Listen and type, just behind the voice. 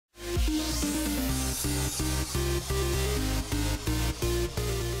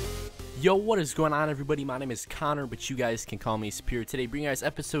Yo, what is going on, everybody? My name is Connor, but you guys can call me Superior. Today, bringing you guys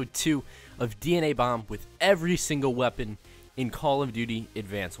episode 2 of DNA Bomb with every single weapon in Call of Duty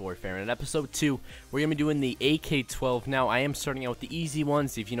Advanced Warfare. And in episode 2, we're going to be doing the AK-12. Now, I am starting out with the easy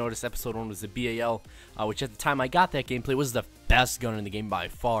ones. If you notice, episode 1 was the BAL, which at the time I got that gameplay was the best gun in the game by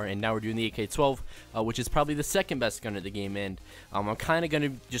far. And now we're doing the AK-12, which is probably the second best gun in the game. And I'm kind of going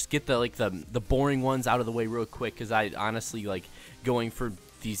to just get the boring ones out of the way real quick, because I honestly like going for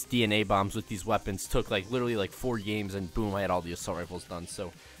these DNA bombs with these weapons took literally 4 games, and boom, I had all the assault rifles done.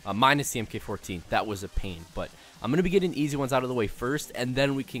 So minus the MK14, that was a pain. But I'm gonna be getting easy ones out of the way first, and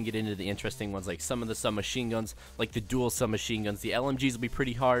then we can get into the interesting ones, like some of the submachine guns, like the dual submachine guns. The LMGs will be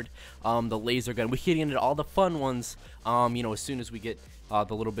pretty hard. The laser gun. We can get into all the fun ones. You know, as soon as we get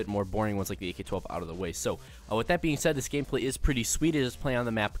the little bit more boring ones like the AK-12 out of the way. So with that being said, this gameplay is pretty sweet. It is playing on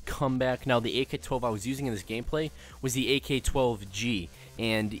the map Comeback. Now, the AK-12 I was using in this gameplay was the AK-12G.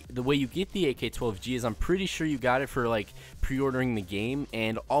 And the way you get the AK-12G is, I'm pretty sure you got it for pre-ordering the game,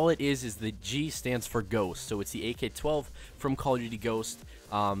 and all it is the G stands for Ghost. So it's the AK-12 from Call of Duty Ghost.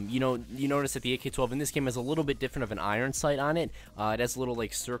 You notice that the AK-12 in this game has a little bit different of an iron sight on it. It has a little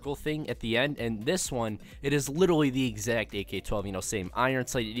circle thing at the end, and this one, it is literally the exact AK-12. You know, same iron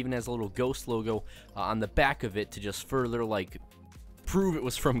sight. It even has a little Ghost logo on the back of it to just further prove it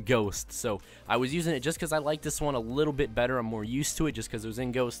was from Ghost. So I was using it just because I like this one a little bit better. I'm more used to it just because it was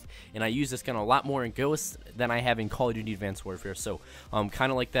in Ghost, and I use this gun a lot more in Ghost than I have in Call of Duty Advanced Warfare. So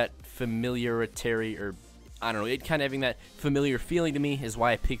kind of like that familiarity, or I don't know, it kind of having that familiar feeling to me is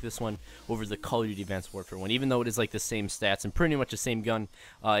why I picked this one over the Call of Duty Advanced Warfare one. Even though it is the same stats and pretty much the same gun,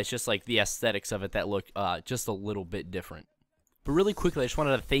 it's just the aesthetics of it that look just a little bit different. But really quickly, I just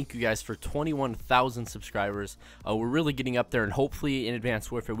wanted to thank you guys for 21,000 subscribers. We're really getting up there, and hopefully in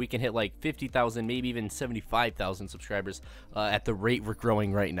Advanced Warfare we can hit 50,000, maybe even 75,000 subscribers at the rate we're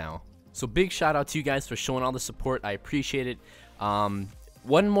growing right now. So big shout out to you guys for showing all the support. I appreciate it.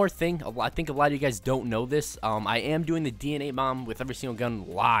 One more thing, I think a lot of you guys don't know this. I am doing the DNA Bomb with every single gun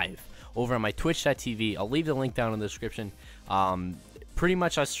live over on my twitch.tv. I'll leave the link down in the description. Pretty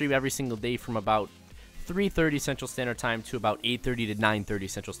much I stream every single day from about 3:30 Central Standard Time to about 8:30 to 9:30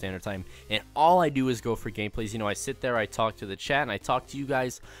 Central Standard Time, and all I do is go for gameplays. You know, I sit there, I talk to the chat, and I talk to you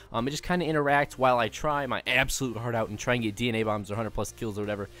guys. I just kind of interact while I try my absolute heart out and try and get DNA bombs or 100+ kills or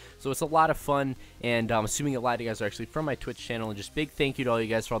whatever. So it's a lot of fun, and I'm assuming a lot of you guys are actually from my Twitch channel. And just big thank you to all you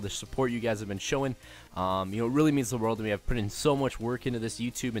guys for all the support you guys have been showing. You know, it really means the world to me. I've put in so much work into this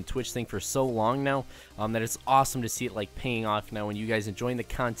YouTube and Twitch thing for so long now that it's awesome to see it paying off now, and you guys enjoying the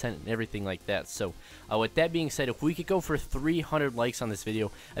content and everything like that. So with that being said, if we could go for 300 likes on this video,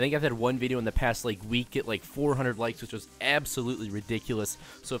 I think I've had one video in the past week get 400 likes, which was absolutely ridiculous.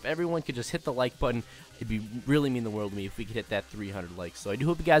 So if everyone could just hit the like button, it'd really mean the world to me if we could hit that 300 likes. So I do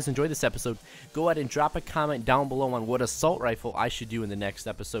hope you guys enjoyed this episode. Go ahead and drop a comment down below on what assault rifle I should do in the next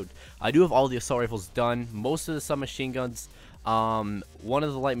episode. I do have all the assault rifles done, most of the submachine guns, one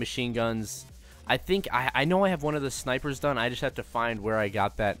of the light machine guns. I think I know I have one of the snipers done. I just have to find where I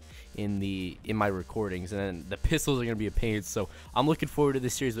got that in my recordings, and then the pistols are gonna be a pain. So I'm looking forward to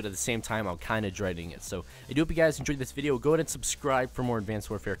this series, but at the same time I'm kind of dreading it. So I do hope you guys enjoyed this video. Go ahead and subscribe for more Advanced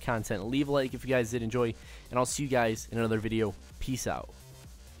Warfare content. Leave a like if you guys did enjoy, and I'll see you guys in another video. Peace out.